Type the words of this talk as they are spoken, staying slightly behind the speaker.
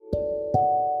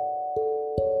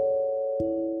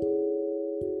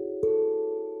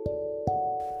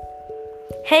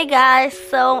Hey guys,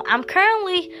 so I'm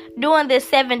currently doing this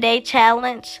 7-day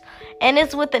challenge, and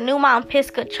it's with the New Mount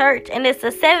Pisgah Church, and it's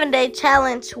a 7-day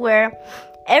challenge where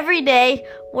every day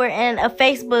we're in a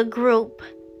Facebook group,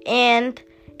 and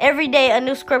every day a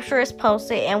new scripture is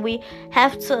posted, and we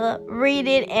have to read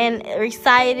it and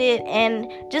recite it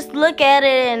and just look at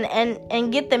it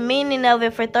and get the meaning of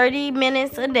it for 30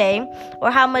 minutes a day,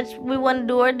 or how much we want to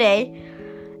do a day.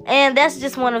 And that's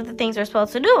just one of the things we're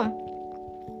supposed to do.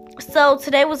 So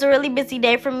today was a really busy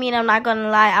day for me, and I'm not gonna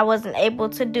lie, I wasn't able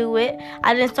to do it.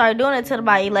 I didn't start doing it until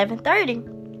about 11:30.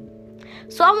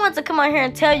 So I wanted to come on here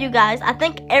and tell you guys, I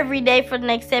think every day for the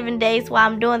next 7 days while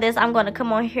I'm doing this, I'm gonna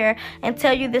come on here and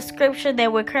tell you the scripture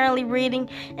that we're currently reading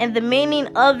and the meaning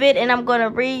of it, and I'm gonna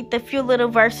read the few little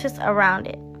verses around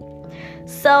it.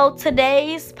 So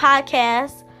today's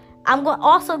podcast, I'm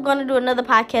also gonna do another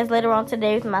podcast later on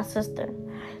today with my sister.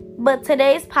 But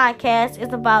today's podcast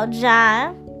is about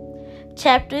John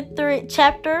chapter 3,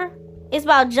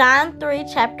 John 3,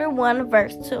 chapter 1,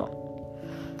 verse 2.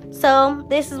 So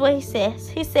this is what he says.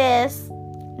 He says,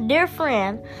 "Dear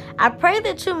friend, I pray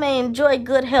that you may enjoy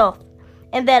good health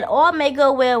and that all may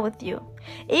go well with you,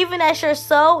 even as your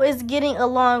soul is getting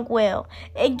along well.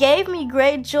 It gave me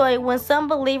great joy when some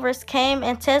believers came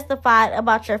and testified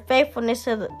about your faithfulness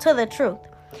to the truth,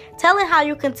 telling how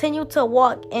you continue to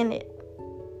walk in it."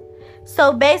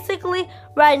 So basically,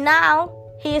 right now,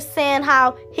 he is saying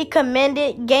how he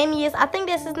commended Ganius, I think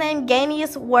that's his name,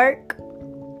 Ganius' work,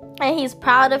 and he's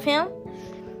proud of him.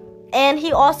 And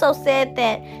he also said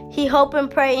that he hope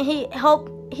and pray, and he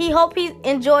hope he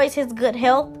enjoys his good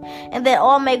health, and that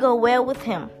all may go well with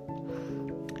him.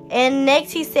 And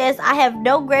next he says, "I have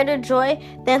no greater joy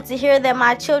than to hear that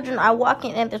my children are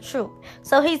walking in the truth."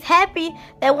 So he's happy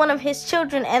that one of his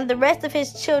children and the rest of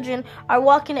his children are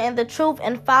walking in the truth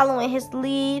and following his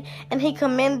lead, and he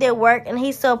commends their work, and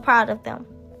he's so proud of them.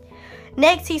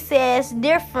 Next he says,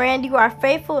 "Dear friend, you are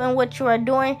faithful in what you are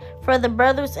doing for the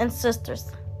brothers and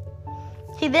sisters."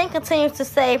 He then continues to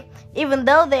say, even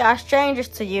though they are strangers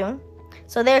to you,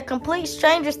 so they're complete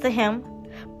strangers to him,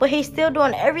 but he's still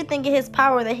doing everything in his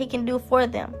power that he can do for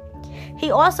them. He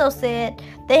also said,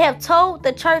 "They have told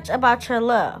the church about your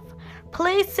love.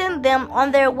 Please send them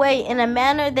on their way in a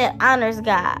manner that honors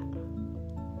God.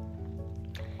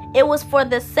 It was for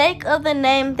the sake of the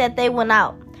name that they went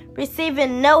out,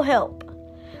 receiving no help.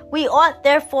 We ought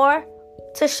therefore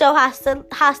to show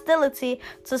hostility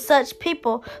to such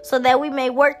people so that we may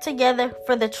work together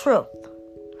for the truth."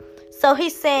 So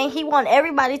he's saying he wants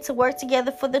everybody to work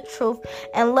together for the truth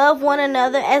and love one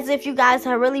another as if you guys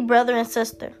are really brother and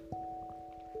sister.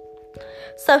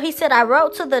 So he said, "I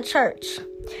wrote to the church,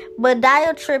 but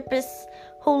Diotrephes,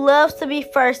 who loves to be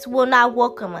first, will not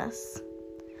welcome us."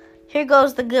 Here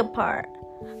goes the good part.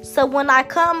 "So when I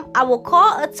come, I will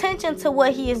call attention to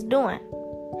what he is doing,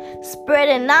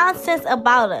 spreading nonsense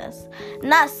about us.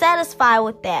 Not satisfied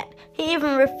with that, he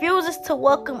even refuses to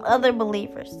welcome other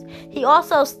believers. He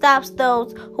also stops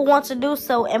those who want to do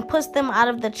so and puts them out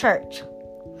of the church."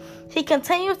 He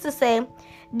continues to say,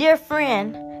 "Dear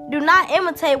friend, do not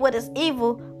imitate what is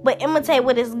evil, but imitate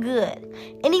what is good.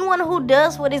 Anyone who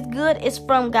does what is good is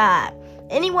from God.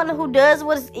 Anyone who does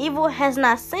what is evil has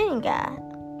not seen God."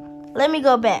 Let me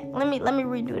go back. Let me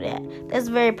redo that. That's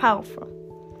very powerful.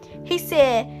 He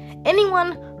said,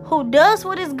 "Anyone who does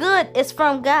what is good is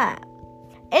from God.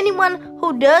 Anyone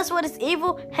who does what is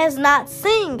evil has not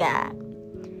seen God."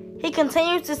 He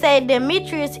continues to say,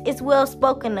 "Demetrius is well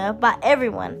spoken of by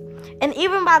everyone, and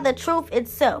even by the truth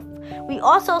itself. We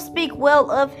also speak well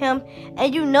of him,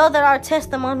 and you know that our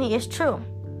testimony is true."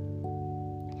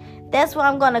 That's where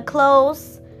I'm going to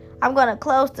close. I'm going to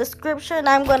close the scripture, and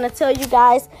I'm going to tell you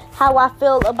guys how I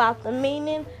feel about the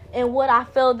meaning and what I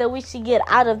feel that we should get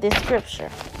out of this scripture.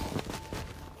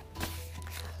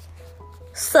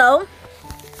 So,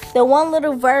 the one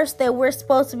little verse that we're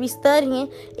supposed to be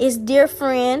studying is, "Dear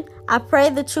friend, I pray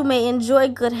that you may enjoy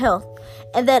good health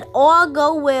and that all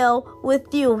go well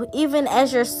with you, even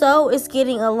as your soul is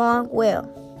getting along well."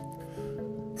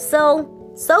 So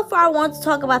far I want to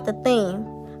talk about the theme.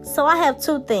 So I have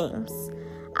two themes.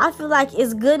 I feel like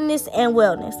it's goodness and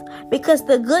wellness, because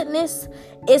the goodness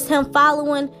is him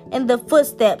following in the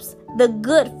footsteps, the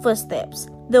good footsteps.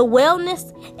 The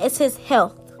wellness is his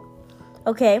health.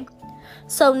 Okay?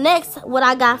 So next, what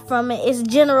I got from it is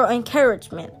general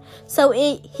encouragement. So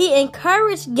he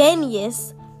encouraged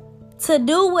Ganius to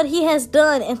do what he has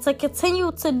done and to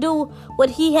continue to do what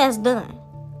he has done.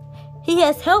 He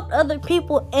has helped other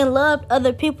people and loved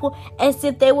other people as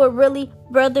if they were really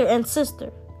brother and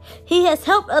sister. He has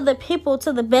helped other people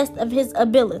to the best of his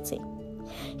ability.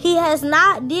 He has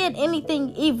not did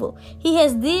anything evil. He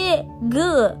has did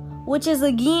good, which is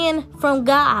again from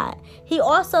God. He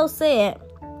also said,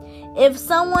 if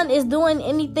someone is doing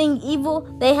anything evil,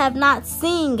 they have not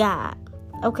seen God.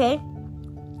 Okay?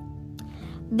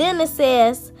 Then it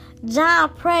says,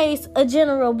 John prays a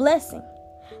general blessing.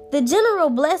 The general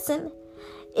blessing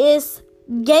is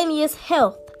Ganius'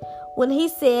 health, when he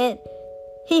said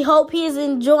he hoped he is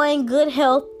enjoying good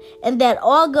health and that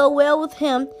all go well with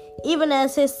him, even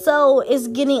as his soul is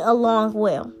getting along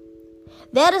well.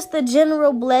 That is the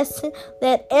general blessing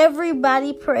that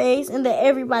everybody prays and that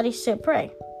everybody should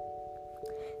pray.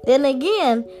 Then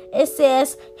again, it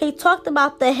says he talked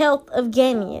about the health of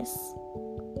Ganius.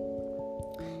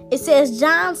 It says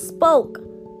John spoke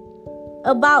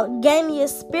about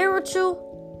Ganius'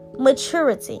 spiritual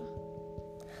maturity.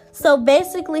 So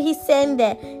basically he's saying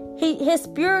that his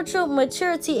spiritual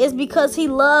maturity is because he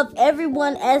loved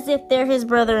everyone as if they're his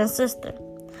brother and sister.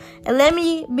 And let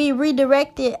me be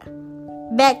redirected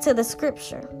back to the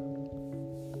scripture.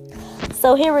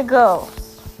 So here it goes.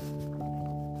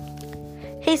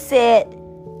 He said,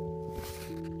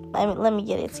 let me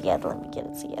get it together.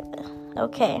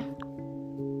 Okay.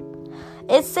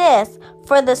 It says,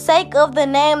 for the sake of the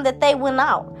name that they went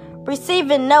out,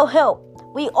 receiving no help,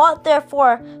 we ought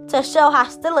therefore to show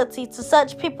hostility to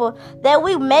such people that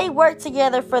we may work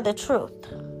together for the truth.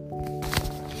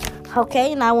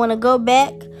 Okay, and I want to go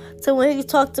back to when he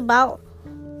talked about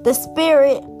the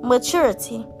spirit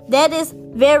maturity. That is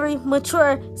very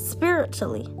mature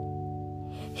spiritually.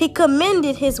 He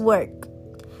commended his work.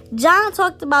 John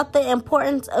talked about the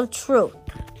importance of truth.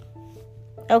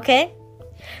 Okay,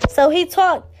 so he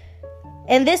talked,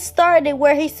 and this started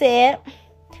where he said,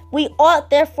 we ought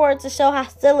therefore to show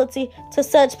hostility to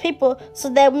such people so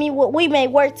that we may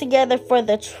work together for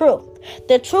the truth.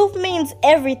 The truth means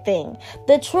everything.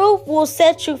 The truth will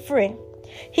set you free.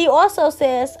 He also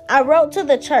says, I wrote to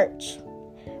the church,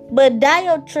 but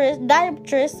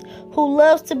Diotrephes, who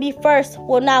loves to be first,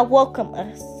 will not welcome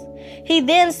us. He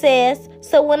then says,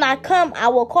 so when I come, I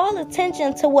will call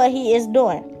attention to what he is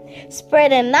doing,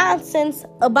 spreading nonsense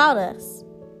about us.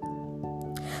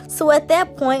 So at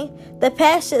that point, the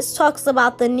passage talks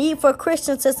about the need for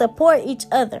Christians to support each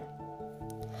other.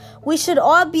 We should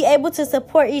all be able to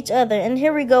support each other. And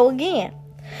here we go again.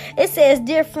 It says,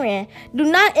 dear friend, do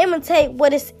not imitate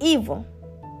what is evil.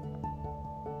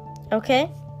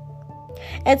 Okay?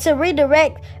 And to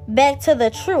redirect back to the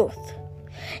truth,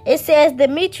 it says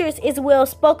Demetrius is well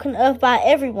spoken of by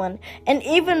everyone, and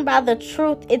even by the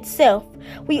truth itself.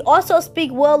 We also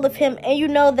speak well of him, and you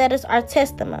know that is our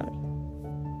testimony.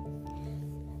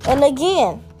 And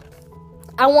again,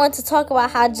 I want to talk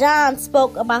about how John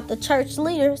spoke about the church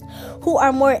leaders who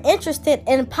are more interested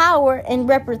in power and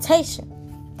reputation.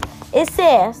 It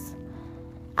says,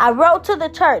 I wrote to the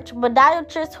church, but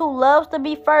Diotrephes, who loves to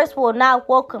be first, will not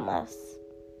welcome us.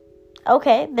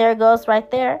 Okay, there it goes right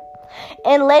there.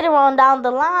 And later on down the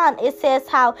line, it says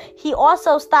how he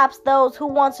also stops those who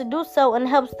want to do so and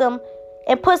helps them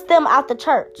and puts them out the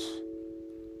church.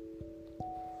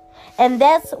 And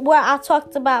that's where I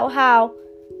talked about how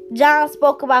John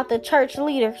spoke about the church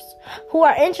leaders who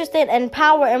are interested in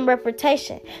power and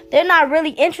reputation. They're not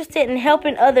really interested in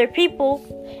helping other people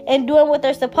and doing what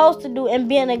they're supposed to do and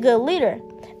being a good leader.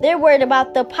 They're worried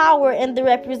about the power and the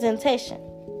representation.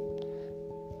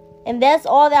 And that's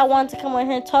all that I wanted to come on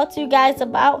here and talk to you guys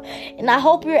about. And I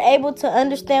hope you're able to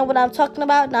understand what I'm talking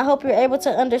about. And I hope you're able to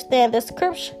understand the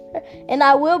scripture. And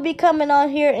I will be coming on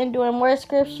here and doing more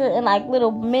scripture and like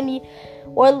little mini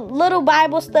or little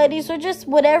Bible studies or just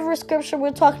whatever scripture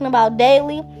we're talking about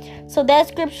daily. So that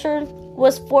scripture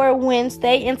was for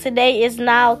Wednesday and today is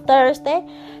now Thursday.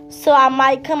 So I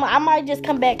might just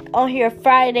come back on here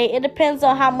Friday. It depends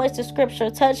on how much the scripture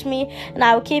touched me. And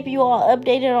I will keep you all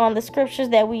updated on the scriptures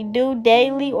that we do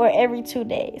daily or every 2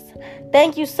 days.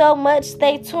 Thank you so much.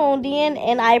 Stay tuned in.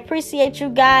 And I appreciate you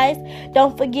guys.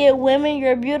 Don't forget, women,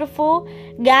 you're beautiful.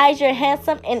 Guys, you're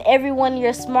handsome. And everyone,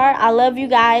 you're smart. I love you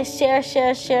guys.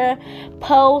 Share.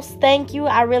 Post. Thank you.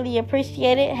 I really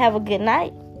appreciate it. Have a good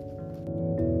night.